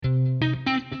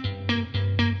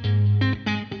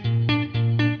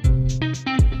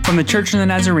From the Church of the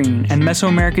Nazarene and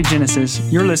Mesoamerica Genesis,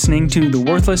 you're listening to the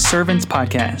Worthless Servants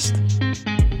Podcast.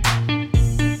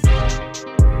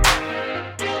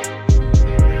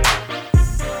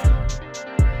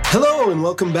 Hello and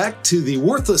welcome back to the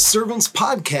Worthless Servants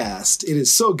Podcast. It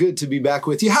is so good to be back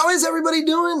with you. How is everybody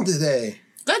doing today?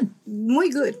 Good. Muy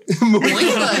good. Muy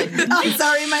good. I'm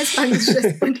sorry, my Spanish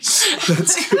just...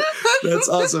 That's good. That's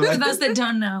awesome. For those that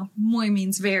don't know, muy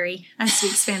means very. I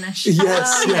speak Spanish.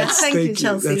 Yes. Thank you,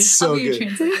 Chelsea. That's so I'll be your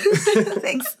good. translator.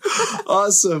 Thanks.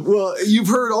 Awesome. Well, you've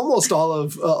heard almost all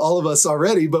of us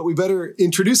already, but we better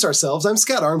introduce ourselves. I'm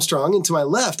Scott Armstrong, and to my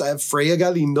left, I have Freya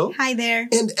Galindo. Hi there.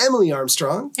 And Emily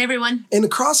Armstrong. Hey, everyone. And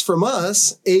across from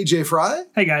us, AJ Fry.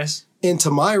 Hey, guys. And to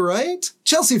my right,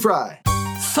 Chelsea Fry.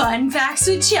 Fun facts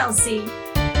with Chelsea.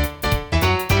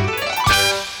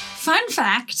 Fun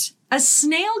fact, a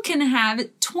snail can have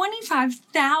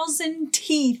 25,000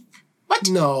 teeth. What?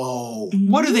 No.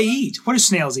 What do they eat? What do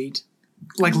snails eat?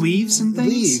 Like leaves and things?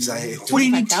 Leaves, I hate. What do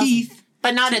you need 25,000? teeth?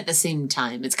 But not at the same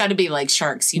time. It's got to be like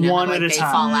sharks, you know, One like at a they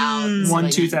time. fall out. so One they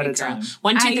tooth have at to a regrow. time.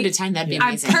 One tooth at a time, that'd be I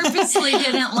amazing. purposely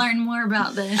didn't learn more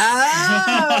about this.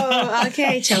 Oh,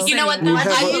 okay, Chelsea. You know what? We though? have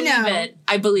I a- believe it.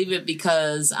 I believe it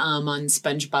because on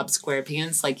SpongeBob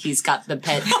SquarePants, like he's got the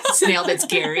pet snail that's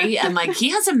Gary, and like he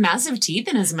has some massive teeth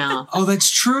in his mouth. Oh, that's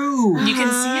true. You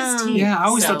can see his teeth. Yeah, I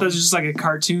always So- thought that was just like a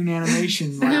cartoon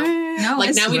animation. Like, No, Like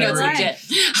it's now we know it's right. legit.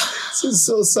 This is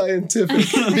so scientific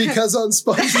because on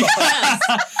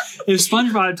SpongeBob. if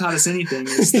SpongeBob taught us anything,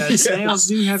 it's that snails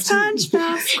do have teeth.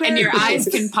 SpongeBob And your eyes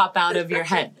SquarePants. can pop out of your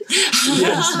head.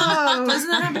 Oh. Doesn't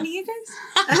that happen to you guys?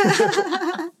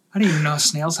 I didn't even know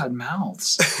snails had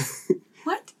mouths.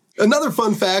 What? Another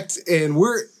fun fact, and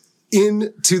we're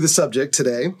into the subject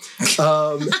today.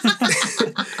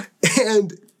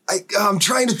 And I'm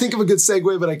trying to think of a good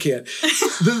segue, but I can't.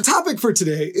 The topic for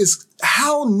today is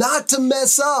how not to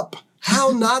mess up,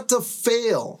 how not to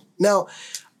fail. Now,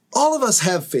 all of us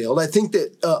have failed. I think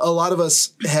that a lot of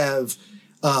us have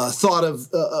thought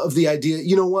of the idea,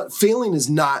 you know what, failing is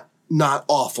not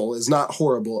awful, is not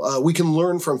horrible. We can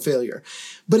learn from failure.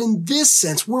 But in this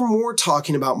sense, we're more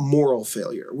talking about moral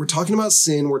failure. We're talking about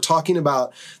sin. We're talking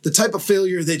about the type of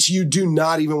failure that you do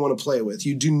not even want to play with.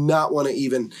 You do not want to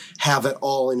even have at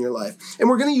all in your life. And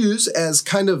we're going to use as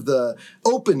kind of the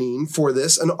opening for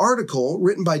this an article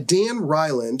written by Dan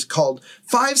Ryland called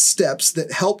 5 Steps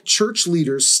That Help Church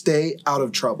Leaders Stay Out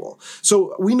of Trouble.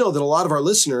 So we know that a lot of our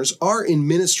listeners are in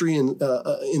ministry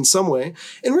in some way.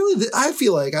 And really, I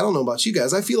feel like, I don't know about you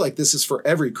guys, I feel like this is for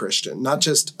every Christian, not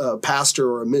just a pastor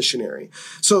or a missionary.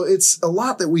 So it's a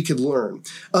lot that we could learn.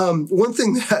 One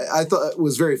thing that I thought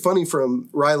was very funny from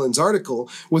Ryland's article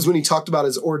was when he talked about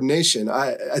his ordination.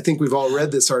 I think we've all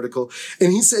read this article,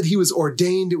 and he said he was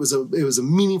ordained. It was a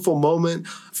meaningful moment.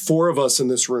 4 of us in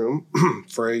this room,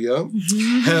 Freya,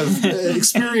 have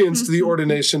experienced the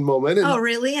ordination moment. And Oh,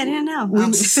 really? I didn't know.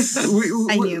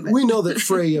 I knew, but we know that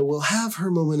Freya will have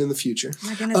her moment in the future. I'm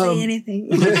not going to say anything.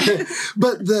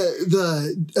 But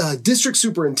the district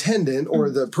superintendent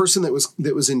or the person that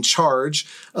was in charge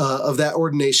of that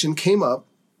ordination came up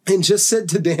and just said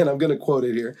to Dan, I'm going to quote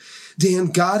it here, Dan,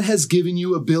 God has given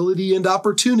you ability and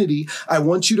opportunity. I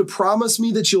want you to promise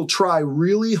me that you'll try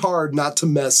really hard not to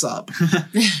mess up.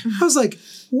 I was like,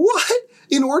 what?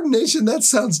 In ordination, that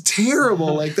sounds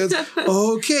terrible. Like that's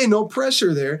okay, no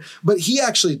pressure there. But he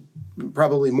actually,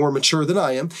 probably more mature than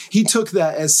I am, he took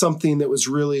that as something that was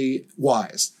really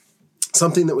wise.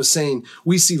 Something that was saying,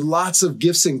 we see lots of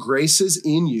gifts and graces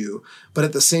in you, but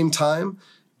at the same time,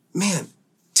 man,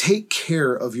 take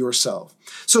care of yourself.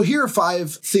 So here are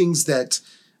 5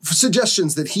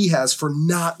 suggestions that he has for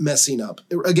not messing up.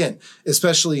 Again,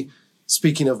 especially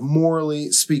speaking of morally,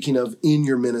 speaking of in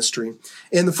your ministry.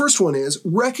 And the first one is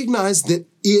recognize that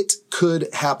it could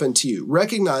happen to you.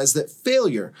 Recognize that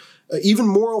failure, even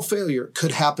moral failure,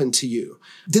 could happen to you.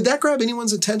 Did that grab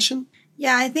anyone's attention?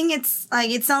 Yeah, I think it's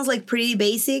like, it sounds like pretty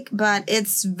basic, but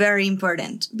it's very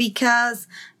important because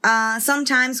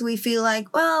sometimes we feel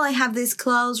like, well, I have this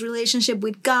close relationship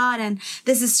with God and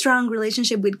this is strong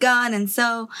relationship with God. And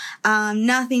so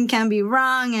nothing can be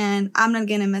wrong and I'm not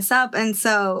going to mess up. And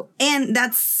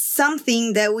that's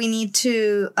something that we need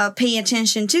to pay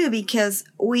attention to because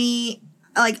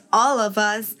like all of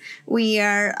us, we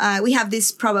have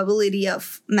this probability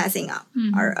of messing up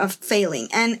or of failing.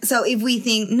 And so if we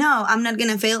think, no, I'm not going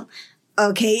to fail,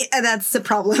 okay, that's the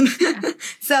problem.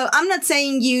 So I'm not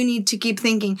saying you need to keep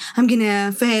thinking, I'm going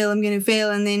to fail,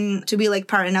 and then to be like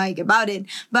paranoid about it.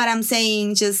 But I'm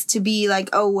saying just to be like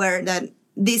aware that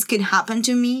this could happen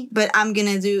to me, but I'm going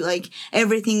to do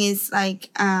everything is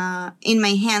in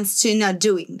my hands to not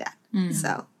doing that.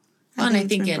 So And I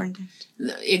think it's it, important.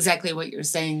 exactly what you're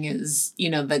saying is,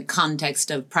 the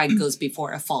context of pride goes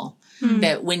before a fall.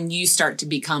 That when you start to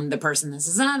become the person that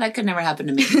says, that could never happen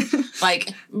to me.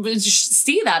 Like,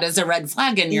 see that as a red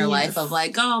flag in your life of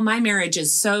like, oh, my marriage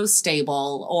is so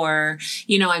stable, or,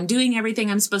 I'm doing everything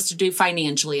I'm supposed to do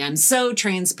financially. I'm so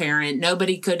transparent.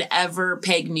 Nobody could ever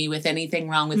peg me with anything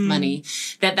wrong with money.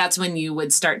 That's when you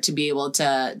would start to be able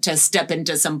to step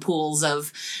into some pools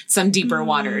of some deeper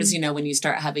waters, when you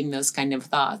start having those kind of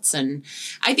thoughts. And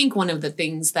I think one of the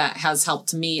things that has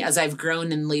helped me as I've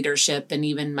grown in leadership and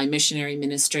even my missionary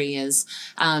ministry is,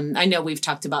 I know we've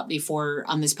talked about before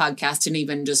on this podcast and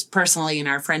even just personally in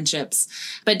our friendships,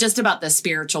 but just about the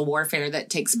spiritual warfare that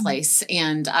takes place.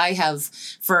 And I have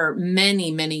for many,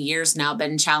 many years now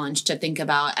been challenged to think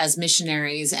about as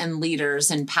missionaries and leaders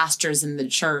and pastors in the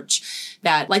church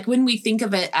that like when we think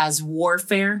of it as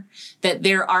warfare, that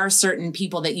there are certain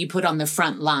people that you put on the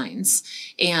front lines.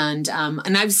 And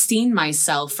I've seen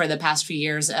myself for the past few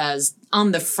years as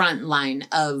on the front line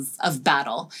of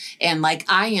battle. And like,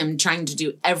 I am trying to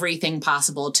do everything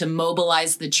possible to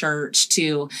mobilize the church,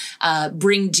 to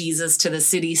bring Jesus to the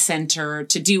city center,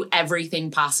 to do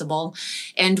everything possible.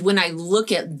 And when I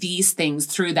look at these things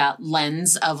through that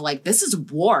lens of like, this is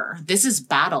war, this is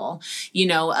battle,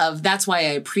 that's why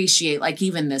I appreciate like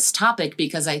even this topic,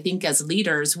 because I think as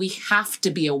leaders, we have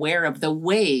to be aware of the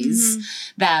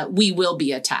ways that we will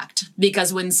be attacked.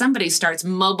 Because when somebody starts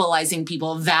mobilizing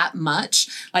people that much,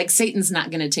 like Satan's not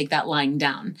going to take that lying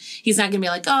down. He's not going to be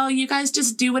like, oh, you guys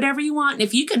just do whatever you want. And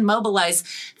if you can mobilize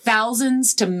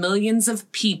thousands to millions of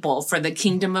people for the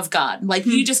kingdom of God, like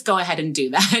you just go ahead and do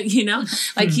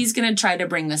that, like he's going to try to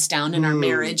bring us down in our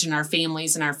marriage and our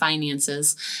families and our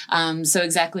finances. So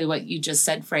exactly what you just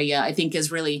said, Freya, I think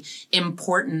is really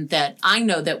important, that I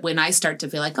know that when I start to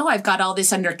feel like, oh, I've got all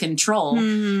this under control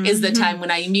is the time when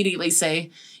I immediately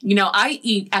say,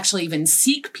 I actually even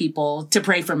seek people to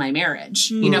pray for my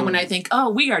marriage. When I think,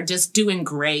 oh, we are just doing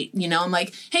great, I'm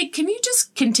like, hey, can you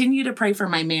just continue to pray for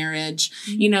my marriage?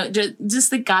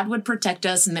 Just that God would protect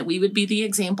us and that we would be the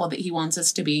example that he wants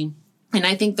us to be. And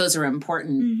I think those are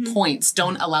important points.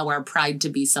 Don't allow our pride to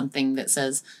be something that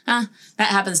says, that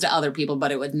happens to other people,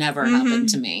 but it would never happen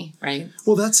to me, right?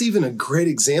 Well, that's even a great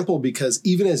example, because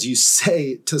even as you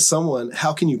say to someone,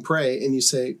 how can you pray? And you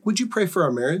say, would you pray for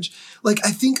our marriage? Like,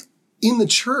 I think in the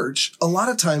church, a lot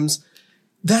of times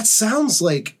that sounds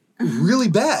like really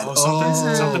bad.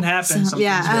 Something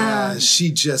happened.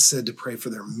 She just said to pray for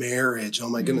their marriage. Oh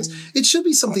my goodness. It should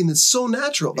be something that's so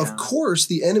natural. Yeah. Of course,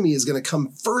 the enemy is going to come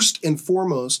first and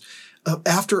foremost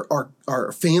after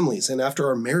our families and after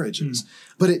our marriages.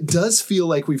 But it does feel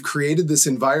like we've created this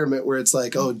environment where it's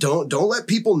like, oh, don't let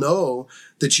people know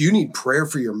that you need prayer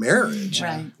for your marriage.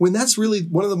 Right. When that's really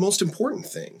one of the most important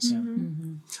things.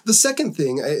 The second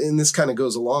thing, and this kind of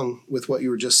goes along with what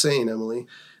you were just saying, Emily,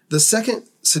 the second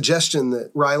suggestion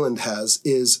that Ryland has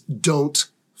is don't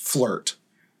flirt.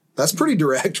 That's pretty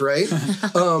direct, right?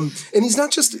 And he's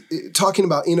not just talking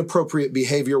about inappropriate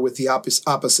behavior with the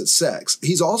opposite sex.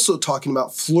 He's also talking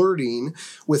about flirting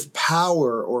with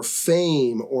power or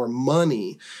fame or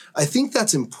money. I think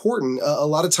that's important. A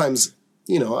lot of times,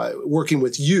 working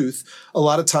with youth, a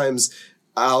lot of times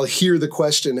I'll hear the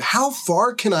question, how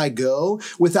far can I go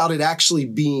without it actually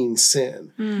being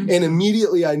sin? And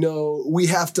immediately I know we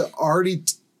have to already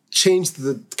change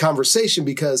the conversation,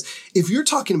 because if you're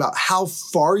talking about how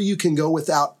far you can go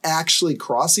without actually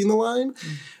crossing the line,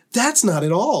 that's not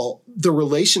at all the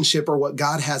relationship or what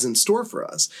God has in store for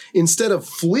us. Instead of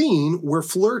fleeing, we're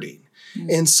flirting.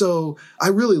 And so I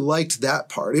really liked that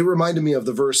part. It reminded me of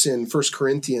the verse in 1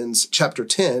 Corinthians chapter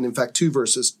 10, in fact, 2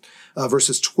 verses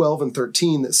 12 and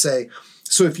 13 that say,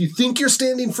 so if you think you're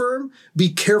standing firm, be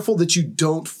careful that you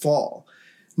don't fall.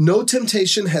 No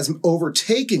temptation has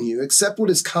overtaken you except what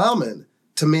is common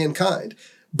to mankind.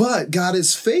 But God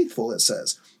is faithful, it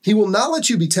says. He will not let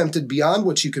you be tempted beyond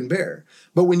what you can bear.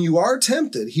 But when you are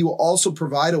tempted, he will also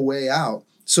provide a way out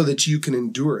so that you can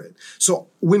endure it. So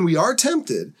when we are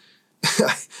tempted,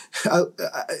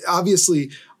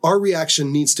 obviously our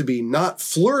reaction needs to be not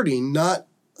flirting, not,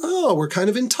 oh, we're kind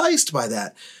of enticed by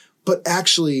that, but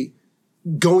actually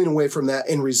going away from that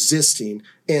and resisting.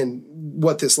 And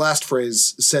what this last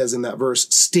phrase says in that verse,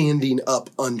 standing up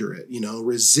under it,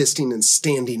 resisting and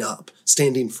standing up,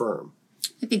 standing firm.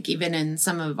 I think even in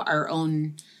some of our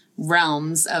own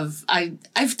realms of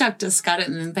I've talked to Scott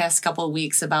in the past couple of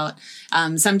weeks about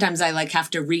sometimes I have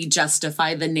to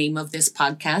re-justify the name of this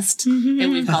podcast that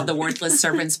we've called the Worthless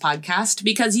Servants Podcast,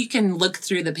 because you can look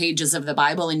through the pages of the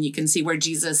Bible and you can see where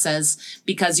Jesus says,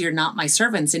 because you're not my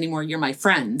servants anymore, you're my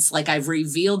friends. Like, I've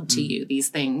revealed to you these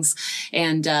things.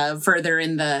 And further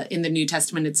in the New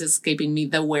Testament, it's escaping me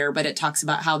the where, but it talks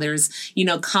about how there's,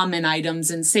 common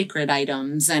items and sacred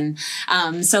items. And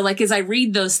so as I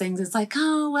read those things, it's like,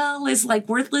 oh, well, is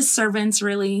worthless servants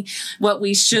really what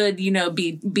we should,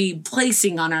 be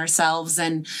placing on ourselves?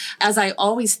 And as I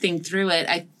always think through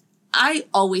it, I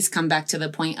always come back to the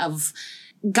point of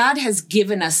God has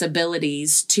given us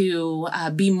abilities to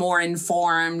be more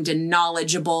informed and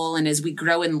knowledgeable. And as we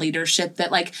grow in leadership,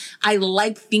 that I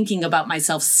like thinking about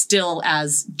myself still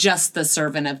as just the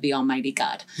servant of the Almighty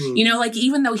God.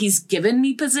 Even though he's given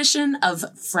me position of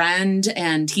friend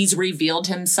and he's revealed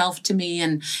himself to me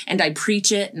and I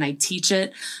preach it and I teach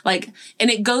it, and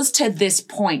it goes to this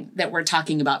point that we're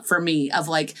talking about for me of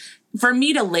for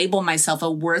me to label myself a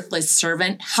worthless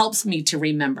servant helps me to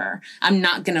remember I'm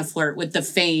not going to flirt with the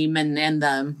fame and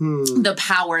the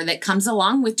power that comes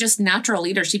along with just natural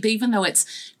leadership, even though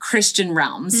it's Christian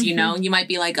realms. You might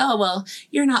be like, oh, well,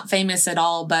 you're not famous at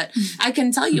all. But I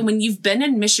can tell you, when you've been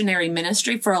in missionary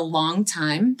ministry for a long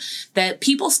time, that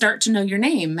people start to know your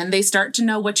name and they start to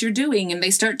know what you're doing and they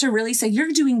start to really say,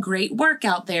 you're doing great work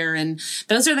out there. And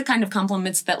those are the kind of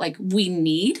compliments that we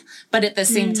need. But at the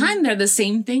same time, they're the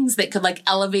same things that could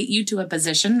elevate you to a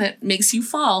position that makes you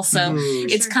fall. So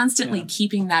it's constantly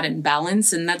keeping that in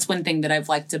balance. And that's one thing that I've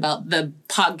liked about the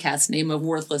podcast name of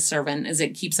Worthless Servant, is it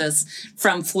keeps us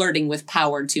from flirting with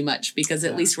power too much, because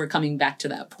at least we're coming back to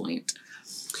that point.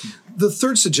 The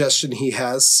third suggestion he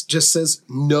has just says,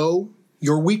 know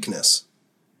your weakness.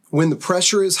 When the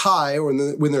pressure is high, or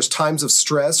when there's times of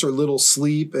stress or little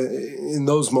sleep, in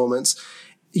those moments,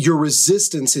 your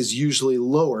resistance is usually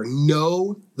lower.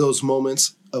 Know those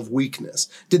moments of weakness.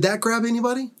 Did that grab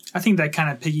anybody? I think that kind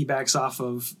of piggybacks off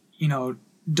of,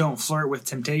 don't flirt with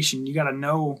temptation. You got to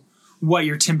know what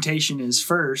your temptation is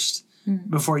first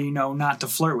before you know not to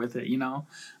flirt with it,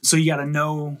 So you got to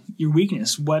know your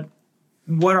weakness. What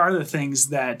are the things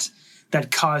that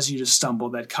cause you to stumble,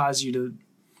 that cause you to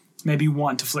maybe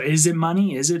want to flirt? Is it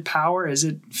money? Is it power? Is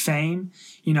it fame?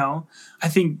 I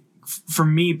think for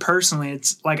me personally,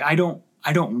 it's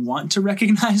I don't want to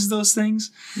recognize those things.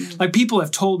 People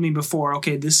have told me before,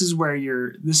 okay, this is where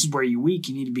you're weak.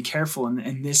 You need to be careful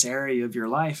in this area of your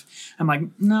life. I'm like,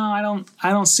 no, I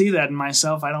don't see that in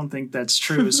myself. I don't think that's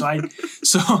true. So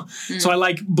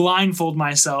I blindfold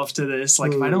myself to this.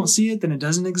 If I don't see it, then it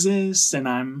doesn't exist, and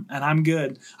I'm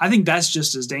good. I think that's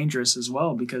just as dangerous as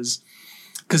well, because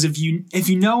if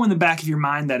you know in the back of your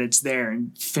mind that it's there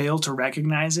and fail to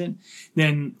recognize it,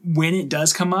 then when it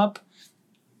does come up,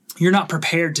 you're not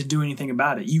prepared to do anything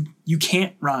about it. You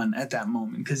can't run at that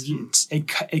moment because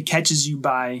it catches you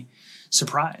by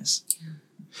surprise.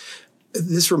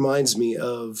 This reminds me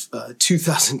of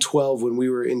 2012 when we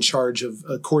were in charge of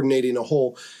coordinating a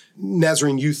whole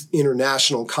Nazarene Youth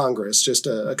International Congress, just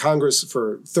a congress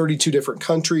for 32 different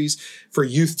countries for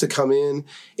youth to come in.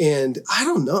 And I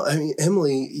don't know,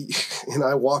 Emily and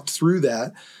I walked through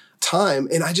that time.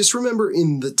 And I just remember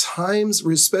in the times,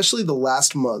 especially the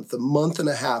last month, a month and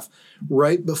a half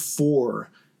right before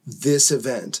this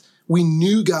event, we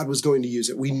knew God was going to use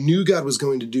it. We knew God was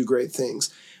going to do great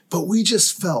things, but we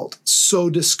just felt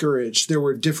so discouraged. There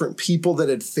were different people that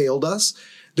had failed us.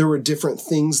 There were different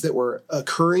things that were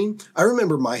occurring. I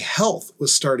remember my health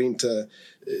was starting to,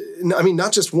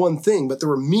 not just one thing, but there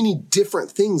were many different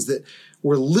things that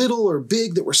were little or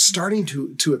big that were starting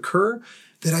to occur,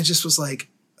 that I just was like,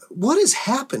 what is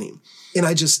happening? And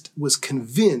I just was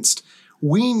convinced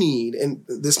we need, and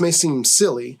this may seem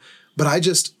silly, but I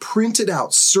just printed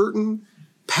out certain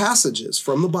passages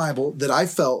from the Bible that I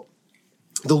felt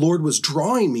the Lord was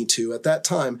drawing me to at that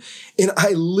time. And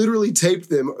I literally taped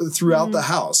them throughout the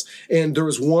house. And there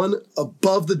was one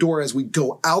above the door as we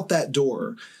go out that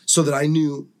door, so that I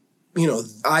knew,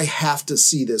 I have to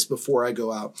see this before I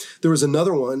go out. There was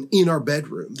another one in our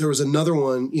bedroom. There was another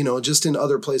one, just in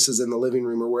other places in the living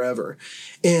room or wherever.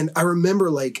 And I remember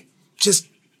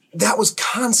that was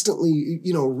constantly,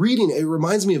 reading. It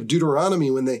reminds me of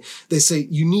Deuteronomy when they say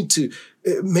you need to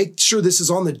make sure this is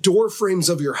on the door frames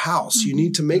of your house. You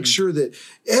need to make sure that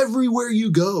everywhere you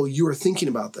go, you are thinking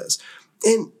about this.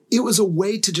 And it was a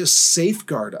way to just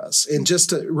safeguard us and just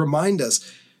to remind us,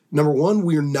 number one,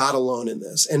 we're not alone in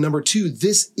this. And number two,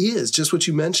 this is just what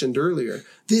you mentioned earlier.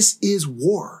 This is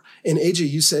war. And AJ,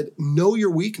 you said, know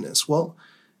your weakness. Well,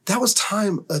 that was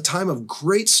a time of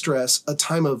great stress, a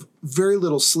time of very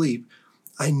little sleep.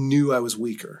 I knew I was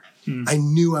weaker. I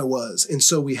knew I was. And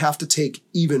so we have to take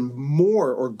even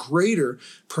more or greater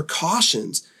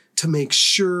precautions to make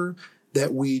sure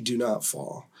that we do not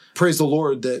fall. Praise the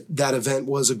Lord that event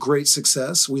was a great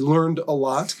success. We learned a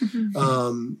lot.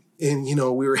 And,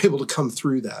 we were able to come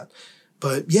through that.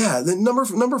 But yeah, the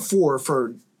number 4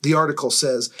 for the article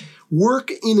says, work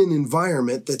in an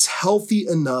environment that's healthy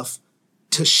enough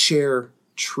to share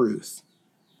truth.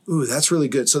 Ooh, that's really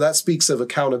good. So that speaks of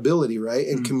accountability, right?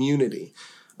 And community.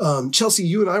 Chelsea,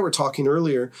 you and I were talking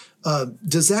earlier.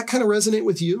 Does that kind of resonate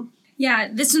with you? Yeah,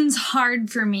 this one's hard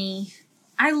for me.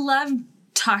 I love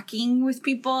talking with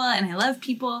people and I love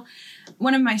people.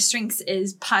 One of my strengths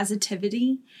is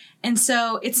positivity. And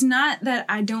so it's not that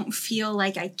I don't feel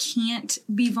like I can't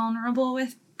be vulnerable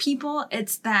with people.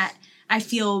 It's that I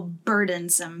feel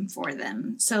burdensome for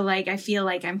them. So I feel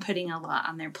like I'm putting a lot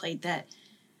on their plate that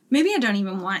maybe I don't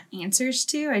even want answers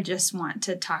to. I just want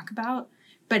to talk about.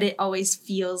 But it always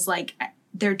feels like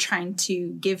they're trying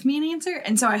to give me an answer.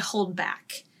 And so I hold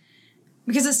back.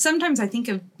 Because sometimes I think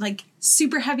of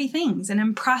super heavy things and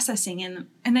I'm processing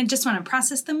and I just want to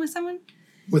process them with someone.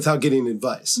 Without getting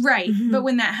advice. Right. Mm-hmm. But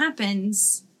when that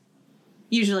happens,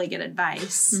 usually I get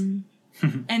advice.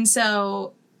 Mm-hmm. And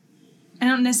so I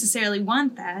don't necessarily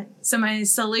want that. So my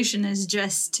solution is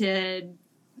just to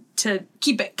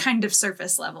keep it kind of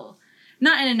surface level.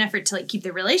 Not in an effort to keep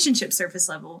the relationship surface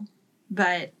level,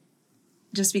 but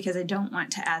just because I don't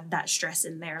want to add that stress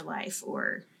in their life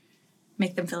or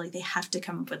make them feel like they have to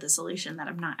come up with a solution that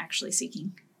I'm not actually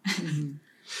seeking.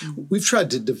 Mm-hmm. We've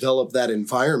tried to develop that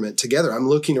environment together. I'm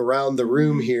looking around the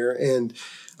room here and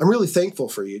I'm really thankful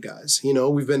for you guys.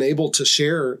 We've been able to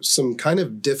share some kind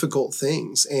of difficult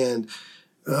things and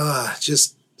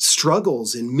just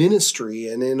struggles in ministry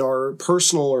and in our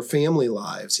personal or family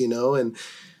lives, and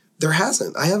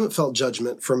I haven't felt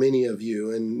judgment from any of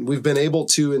you. And we've been able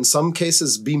to, in some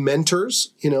cases, be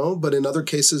mentors, but in other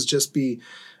cases, just be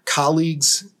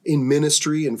colleagues in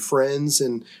ministry and friends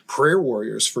and prayer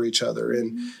warriors for each other.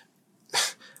 And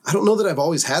I don't know that I've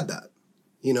always had that.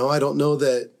 I don't know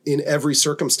that in every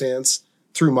circumstance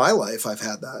through my life I've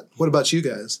had that. What about you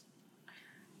guys?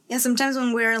 Yeah, sometimes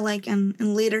when we're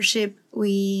in leadership,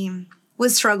 we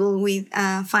struggle with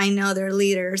find other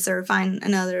leaders or find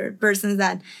another persons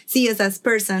that see us as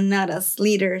person, not as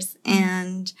leaders.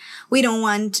 And we don't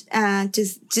want them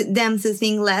to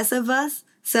think less of us.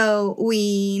 So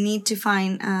we need to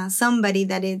find somebody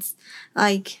that is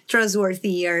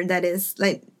trustworthy or that is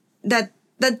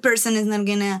that person is not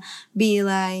gonna be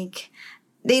they're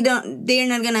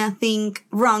not gonna think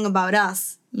wrong about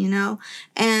us,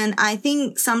 And I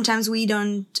think sometimes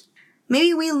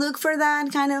maybe we look for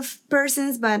that kind of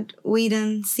persons, but we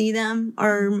don't see them.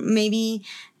 Or maybe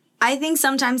I think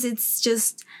sometimes it's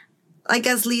just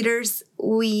as leaders,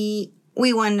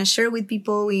 we want to share with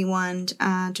people. We want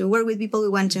to work with people. We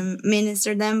want to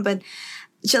minister them. But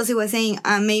Chelsea was saying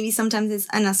maybe sometimes it's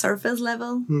on a surface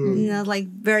level, not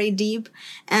very deep.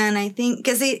 And I think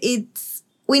because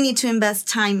we need to invest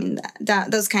time in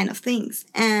those kind of things.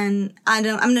 And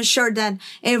I'm not sure that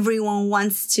everyone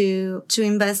wants to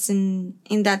invest in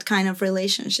that kind of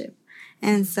relationship.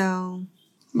 And so.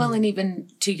 Well, and even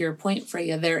to your point,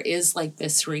 Freya, there is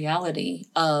this reality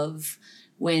of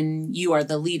when you are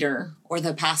the leader or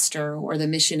the pastor or the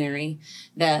missionary,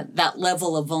 that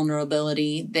level of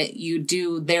vulnerability that you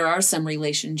do, there are some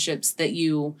relationships that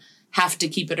you have to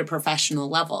keep at a professional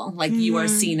level. You are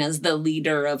seen as the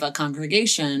leader of a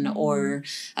congregation or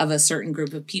of a certain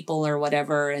group of people or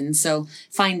whatever. And so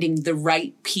finding the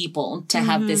right people to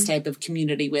have this type of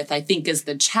community with, I think, is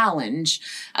the challenge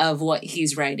of what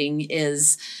he's writing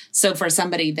is. So for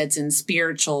somebody that's in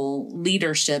spiritual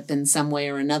leadership in some way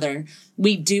or another,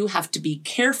 we do have to be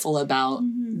careful about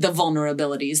the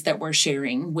vulnerabilities that we're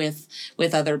sharing with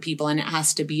other people. And it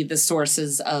has to be the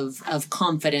sources of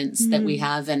confidence that we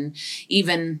have. And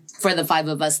even for the 5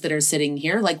 of us that are sitting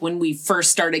here, when we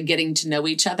first started getting to know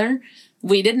each other,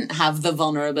 we didn't have the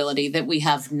vulnerability that we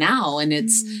have now. And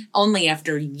it's only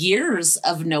after years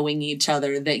of knowing each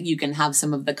other that you can have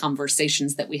some of the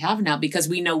conversations that we have now, because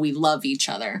we know we love each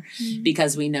other,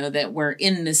 because we know that we're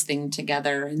in this thing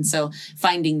together. And so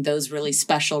finding those really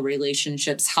special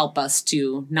relationships help us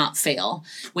to not fail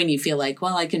when you feel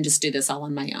I can just do this all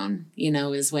on my own,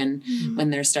 is when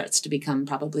there starts to become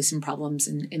probably some problems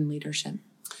in leadership.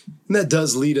 And that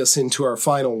does lead us into our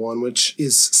final one, which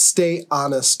is stay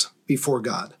honest before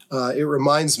God. It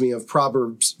reminds me of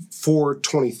Proverbs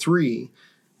 4:23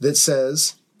 that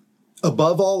says,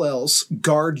 above all else,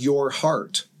 guard your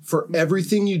heart, for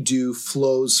everything you do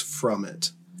flows from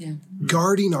it. Yeah.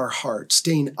 Guarding our heart,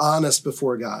 staying honest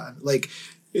before God.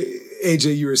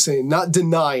 AJ, you were saying not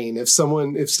denying if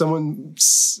someone,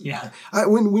 Yeah.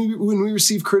 when we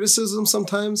receive criticism,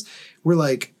 sometimes we're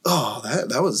like, oh,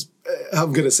 that was,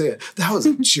 I'm going to say it. That was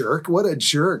a jerk. What a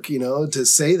jerk, to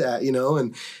say that,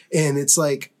 and it's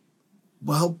like,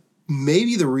 well,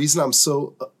 maybe the reason I'm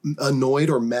so annoyed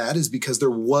or mad is because there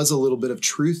was a little bit of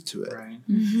truth to it, Right.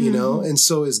 And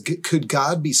so could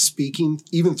God be speaking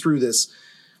even through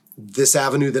this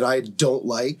avenue that I don't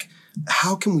like?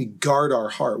 How can we guard our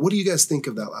heart? What do you guys think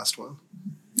of that last one?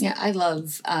 Yeah, I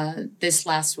love this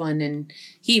last one. And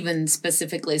he even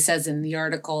specifically says in the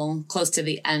article, close to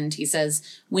the end, he says,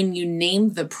 when you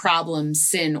name the problem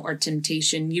sin or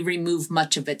temptation, you remove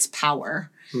much of its power.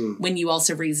 When you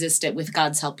also resist it, with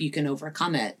God's help, you can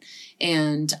overcome it.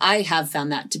 And I have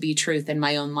found that to be truth in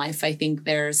my own life. I think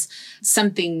there's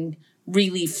something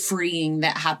really freeing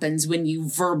that happens when you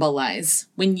verbalize,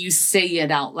 when you say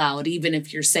it out loud, even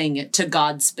if you're saying it to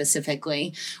God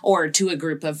specifically or to a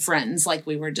group of friends, like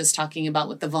we were just talking about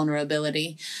with the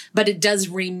vulnerability. But it does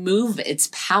remove its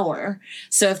power.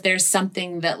 So if there's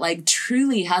something that like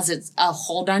truly has a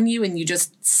hold on you and you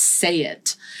just say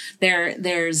it,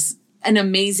 there's an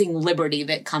amazing liberty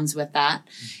that comes with that.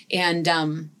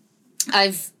 And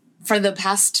I've, for the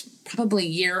past probably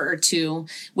year or two,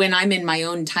 when I'm in my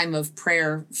own time of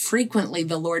prayer, frequently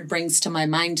the Lord brings to my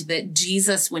mind that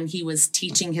Jesus, when he was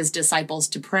teaching his disciples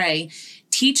to pray,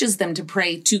 teaches them to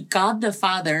pray to God the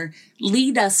Father,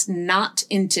 lead us not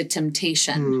into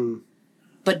temptation,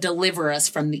 but deliver us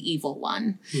from the evil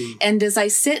one. And as I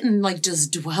sit and like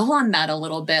just dwell on that a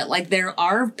little bit, like there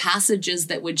are passages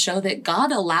that would show that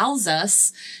God allows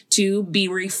us to be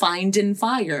refined in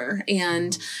fire.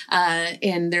 And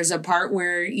there's a part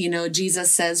where, Jesus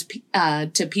says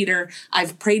to Peter,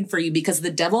 I've prayed for you because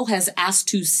the devil has asked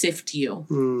to sift you,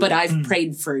 but I've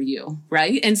prayed for you.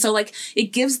 Right. And so like, it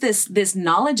gives this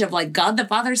knowledge of like God the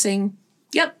Father saying,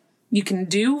 yep, you can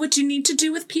do what you need to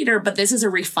do with Peter, but this is a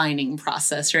refining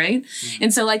process, right?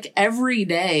 And so like every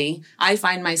day I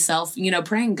find myself,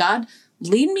 praying, God,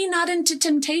 lead me not into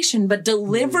temptation, but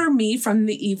deliver me from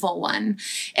the evil one.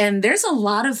 And there's a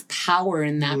lot of power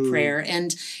in that prayer.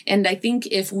 And I think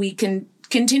if we can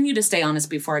continue to stay honest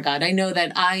before God. I know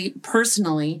that I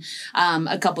personally,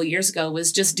 a couple years ago,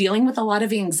 was just dealing with a lot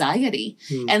of anxiety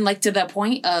and like to the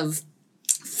point of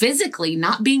physically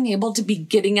not being able to be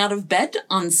getting out of bed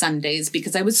on Sundays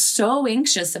because I was so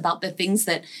anxious about the things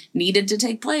that needed to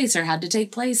take place or had to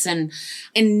take place, and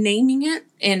naming it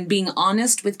and being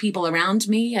honest with people around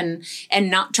me and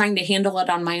not trying to handle it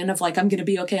on my own of like, I'm going to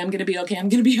be okay. I'm going to be okay. I'm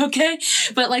going to be okay.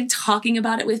 But like talking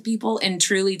about it with people and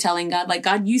truly telling God, like,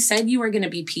 God, you said you were going to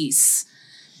be peace.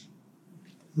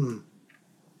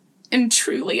 And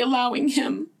truly allowing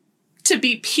him to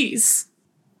be peace,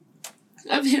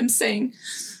 of him saying,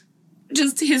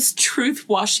 just his truth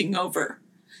washing over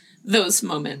those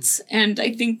moments. And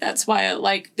I think that's why I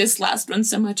like this last one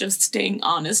so much, of staying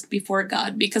honest before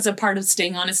God, because a part of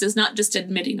staying honest is not just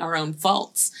admitting our own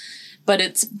faults, but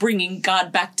it's bringing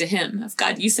God back to him. Of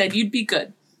God, you said you'd be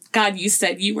good. God, you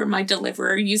said you were my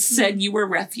deliverer. You said you were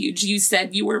refuge. You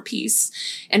said you were peace.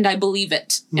 And I believe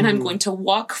it. And I'm going to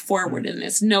walk forward in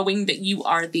this, knowing that you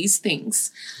are these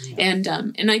things. And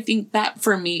I think that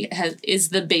for me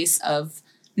is the base of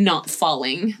not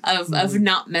falling, of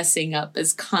not messing up,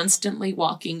 is constantly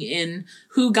walking in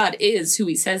who God is, who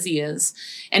he says he is,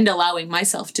 and allowing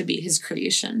myself to be his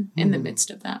creation in the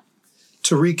midst of that.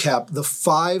 To recap, the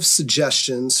 5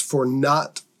 suggestions for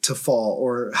not to fall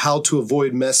or how to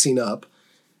avoid messing up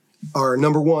are: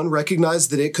 number 1, recognize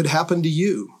that it could happen to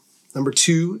you. Number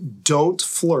 2, don't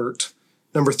flirt.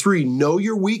 Number 3, know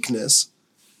your weakness.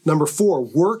 Number 4,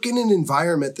 work in an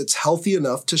environment that's healthy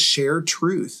enough to share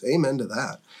truth. Amen to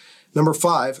that. Number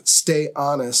 5, stay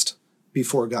honest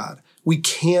before God. We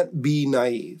can't be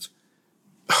naive.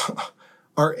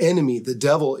 Our enemy, the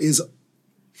devil, is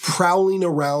prowling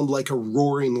around like a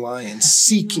roaring lion,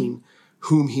 seeking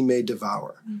whom he may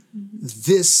devour.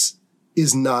 This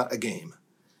is not a game.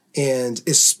 And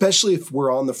especially if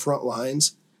we're on the front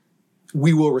lines,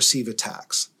 we will receive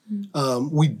attacks.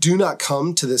 We do not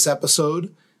come to this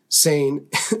episode saying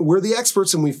we're the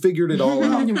experts and we figured it all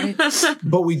out.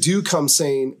 But we do come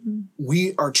saying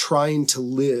we are trying to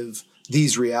live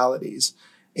these realities.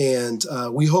 And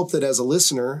we hope that as a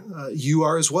listener, you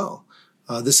are as well.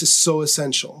 This is so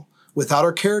essential. Without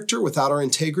our character, without our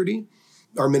integrity,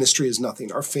 our ministry is nothing.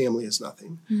 Our family is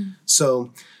nothing.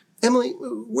 So, Emily,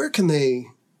 where can they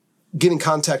get in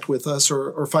contact with us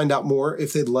or find out more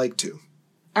if they'd like to?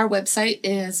 Our website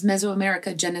is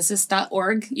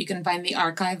mesoamericagenesis.org. You can find the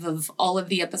archive of all of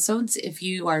the episodes if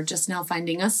you are just now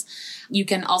finding us. You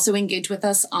can also engage with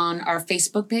us on our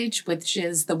Facebook page, which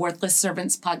is the Worthless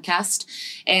Servants Podcast.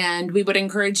 And we would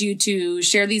encourage you to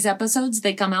share these episodes.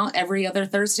 They come out every other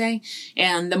Thursday.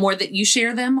 And the more that you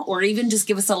share them, or even just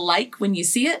give us a like when you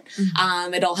see it,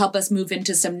 it'll help us move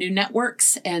into some new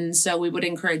networks. And so we would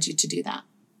encourage you to do that.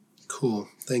 Cool.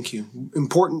 Thank you.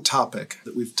 Important topic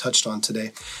that we've touched on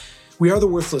today. We are the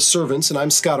Worthless Servants, and I'm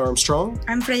Scott Armstrong.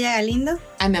 I'm Freya Galindo.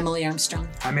 I'm Emily Armstrong.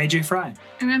 I'm AJ Fry.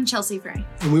 And I'm Chelsea Fry.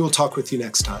 And we will talk with you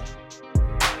next time.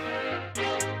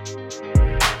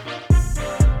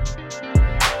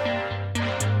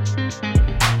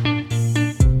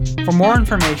 For more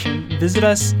information, visit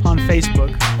us on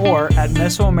Facebook or at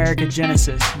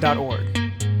mesoamericagenesis.org.